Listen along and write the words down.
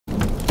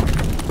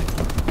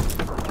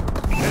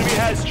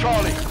has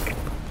Charlie.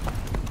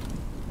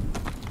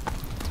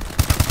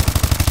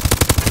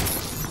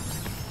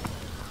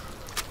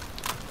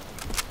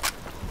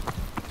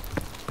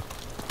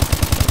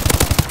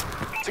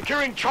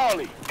 Securing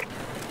Charlie.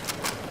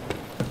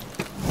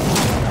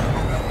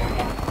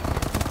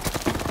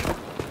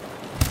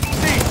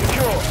 C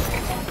secure.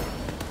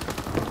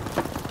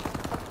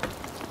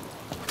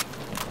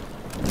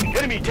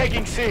 Enemy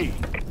taking C.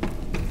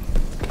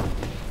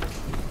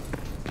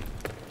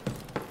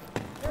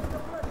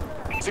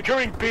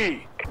 Securing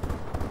B.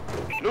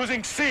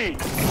 Losing C.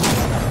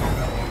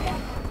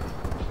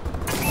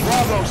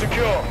 Bravo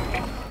secure.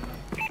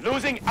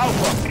 Losing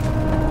Alpha.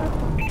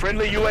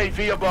 Friendly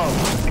UAV above.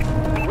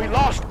 We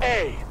lost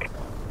A.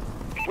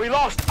 We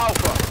lost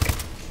Alpha.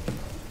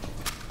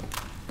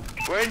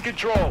 We're in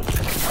control.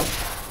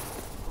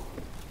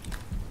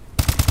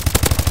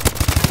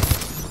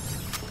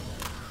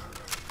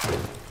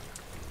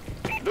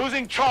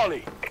 Losing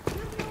Charlie.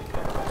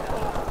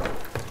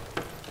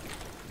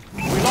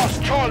 We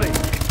lost Charlie.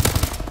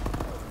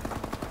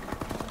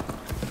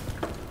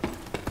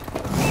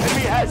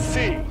 Enemy has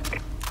C.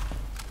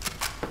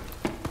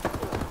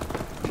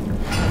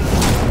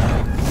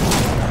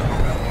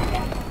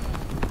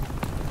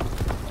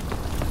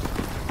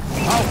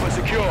 Alpha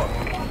secure.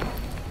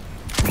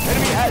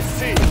 Enemy has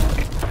C.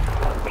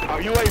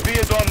 Our UAV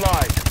is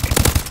online.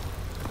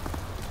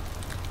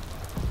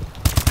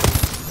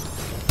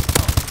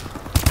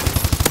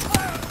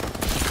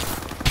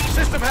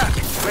 System hack.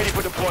 Ready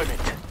for deployment.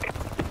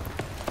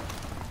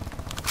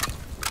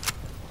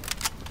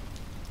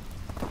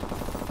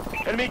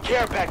 Enemy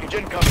care package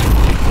incoming.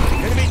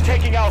 Enemy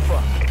taking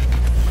Alpha.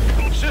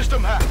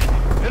 System hack.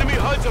 Enemy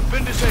HUDs have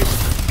been disabled.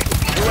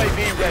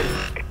 UAV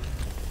ready.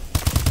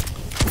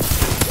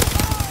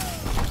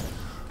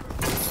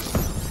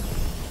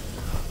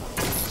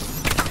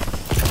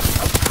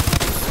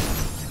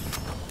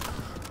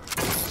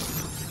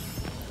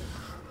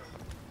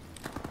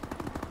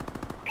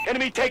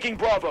 Enemy taking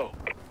Bravo.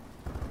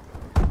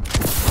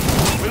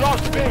 We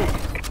lost B.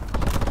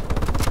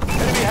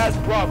 Enemy has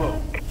Bravo.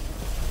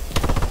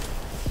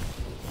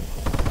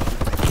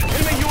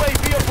 Enemy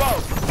UAV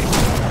above.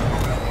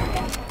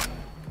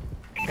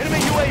 Enemy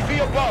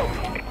UAV above.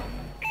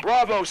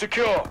 Bravo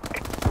secure.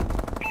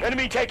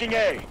 Enemy taking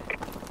A.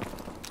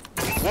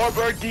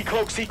 Warbird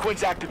decloak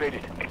sequence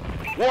activated.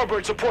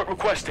 Warbird support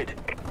requested.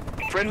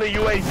 Friendly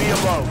UAV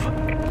above.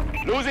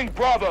 Losing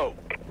Bravo.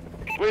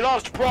 We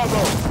lost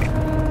Bravo.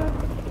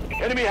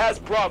 Enemy has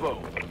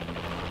Bravo.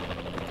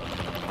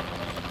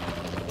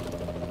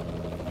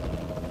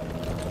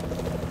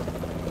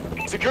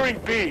 Securing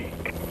B.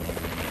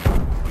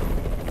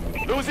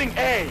 Losing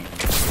A.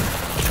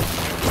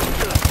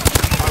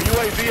 Our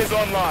UAV is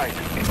online.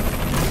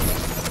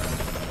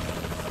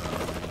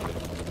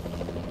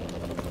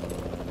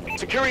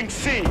 Securing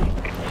C.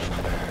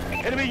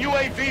 Enemy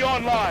UAV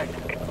online.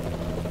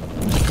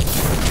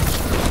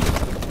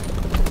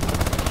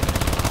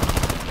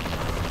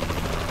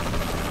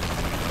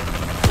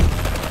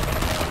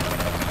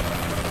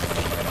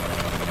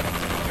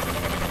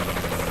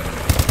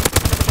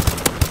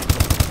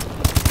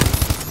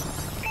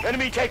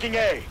 Enemy taking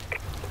A.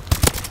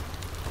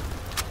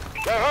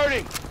 They're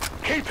hurting.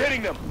 Keep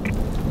hitting them.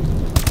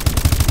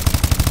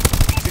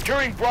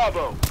 Securing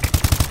Bravo.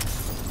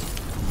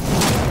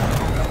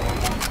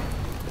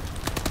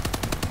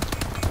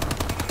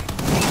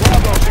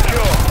 Bravo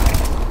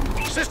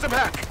secure. System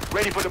hack.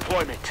 Ready for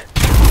deployment.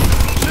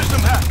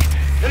 System hack.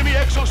 Enemy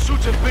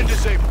exosuits have been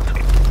disabled.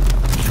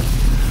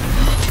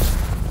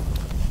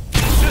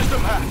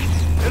 System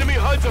hack. Enemy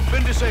HUDs have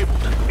been disabled.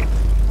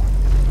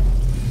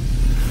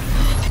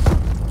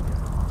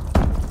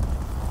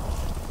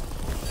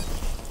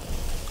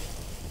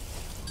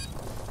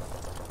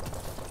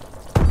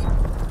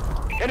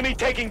 Enemy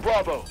taking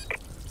Bravo.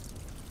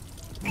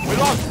 We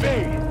lost B.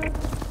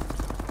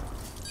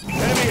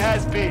 Enemy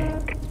has B.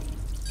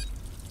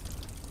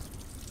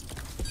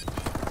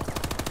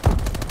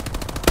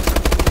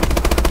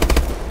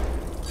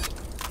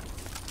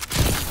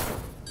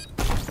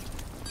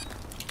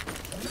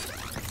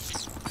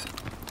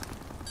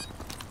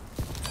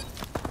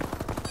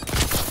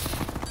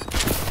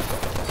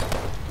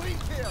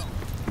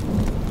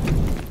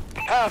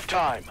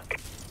 Halftime.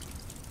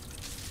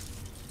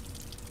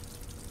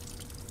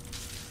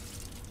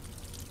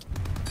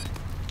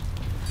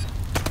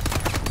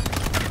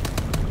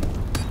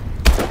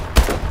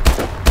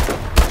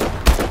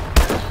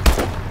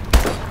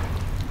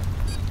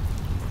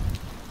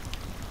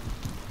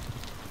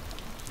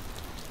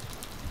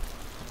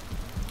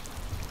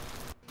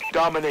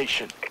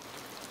 Domination.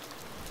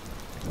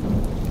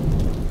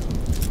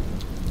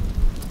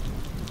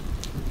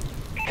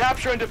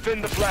 Capture and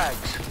defend the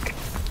flags.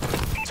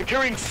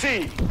 Securing C.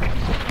 Incoming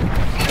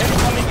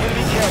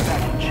enemy care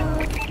package.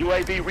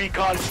 UAV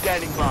recon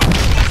standing by.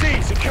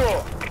 C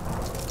secure.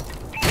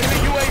 Enemy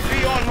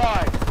UAV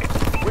online.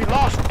 We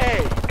lost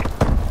A.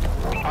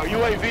 Our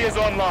UAV is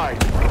online.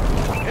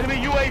 Enemy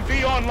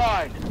UAV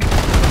online.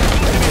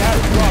 Enemy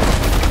has Bravo.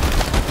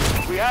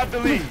 We have the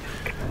lead.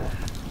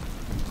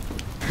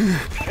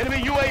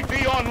 Enemy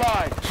UAV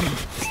online.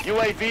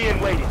 UAV in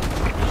waiting.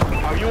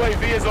 Our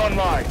UAV is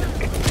online.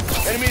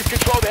 Enemies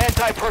control the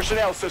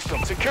anti-personnel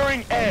system.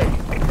 Securing A.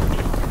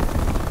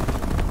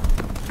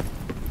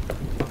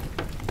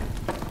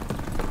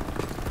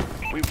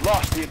 We've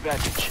lost the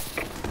advantage.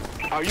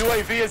 Our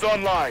UAV is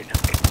online.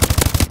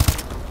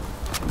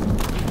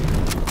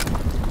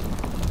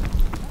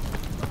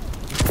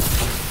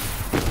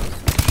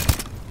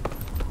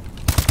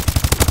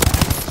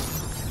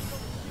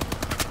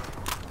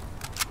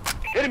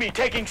 Enemy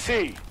taking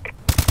C.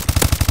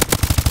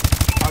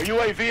 Our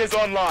UAV is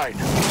online.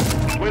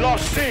 We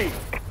lost C.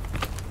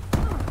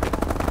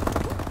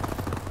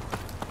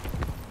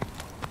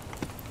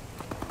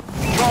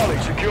 Charlie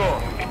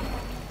secure.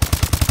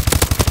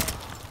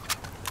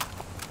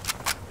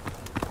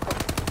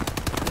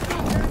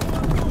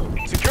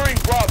 Securing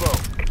Bravo.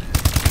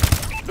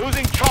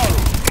 Losing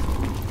Charlie.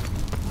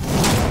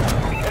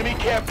 Enemy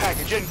care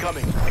package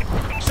incoming.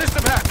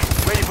 System hack.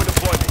 Ready for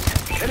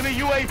deployment. Enemy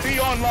UAV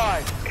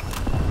online.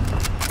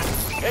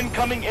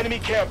 Incoming enemy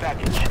care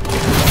package.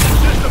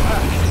 System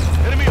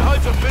hack. Enemy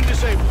HUDs have been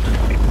disabled.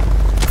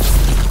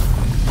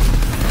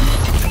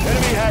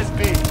 Enemy has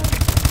B.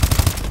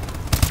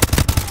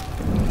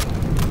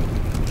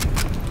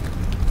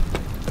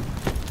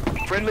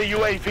 Friendly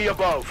UAV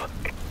above.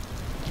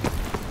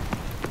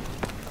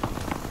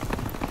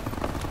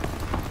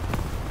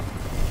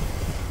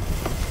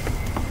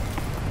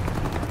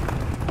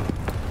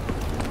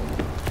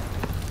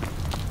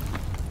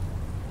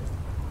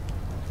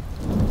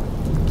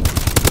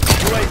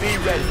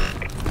 UAV ready.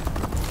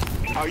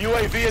 Our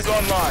UAV is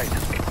online.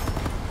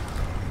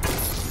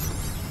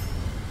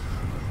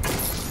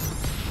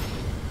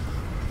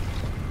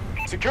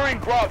 Securing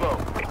Bravo.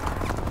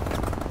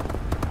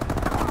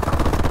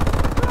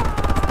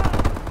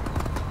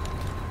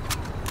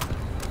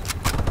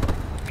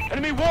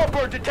 Enemy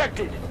warbird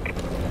detected.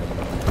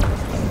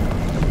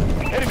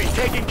 Enemy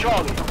taking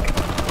Charlie.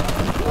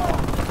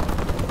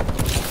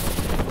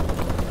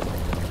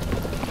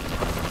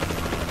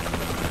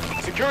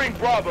 Securing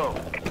Bravo.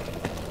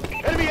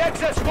 Enemy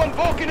XS-1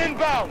 Vulcan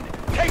inbound.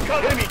 Take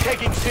cover. Enemy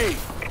taking C.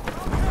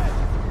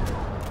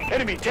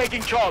 Enemy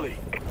taking Charlie.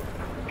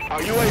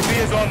 Our UAV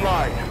is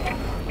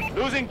online.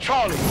 Losing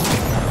Charlie.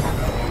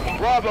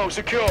 Bravo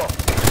secure.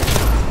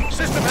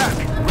 System hack.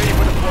 Ready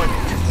for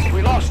deployment.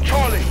 We lost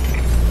Charlie.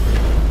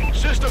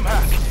 System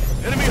hack.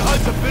 Enemy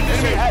HUDs have been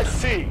disabled. Enemy has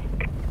C.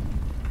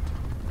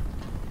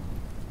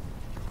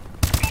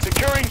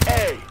 Securing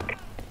A.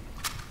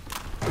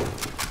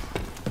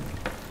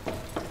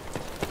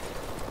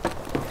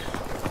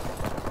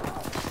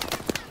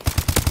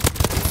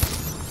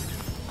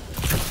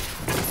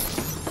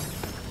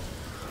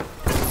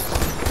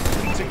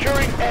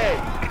 Securing A.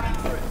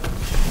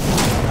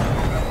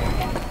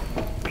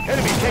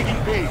 Enemy taking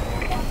B.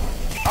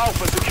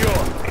 Alpha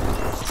secure.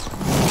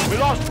 We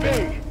lost B.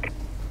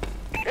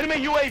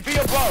 Enemy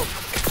UAV above.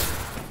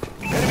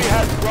 Enemy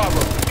has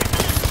Bravo.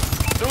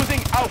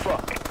 Losing Alpha.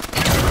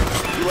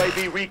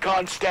 UAV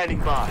recon standing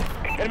by.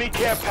 Enemy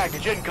care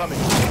package incoming.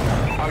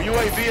 Our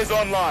UAV is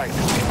online.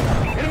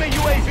 Enemy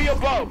UAV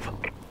above.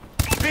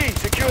 B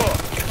secure.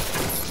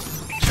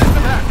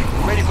 System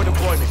hack. Ready for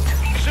deployment.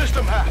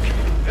 System hack.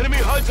 Enemy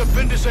HUDs have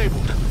been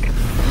disabled.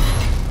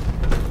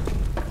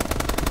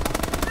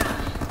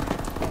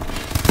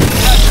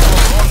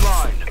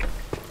 Online.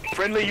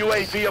 Friendly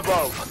UAV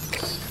above.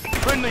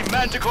 Friendly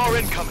Manticore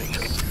incoming.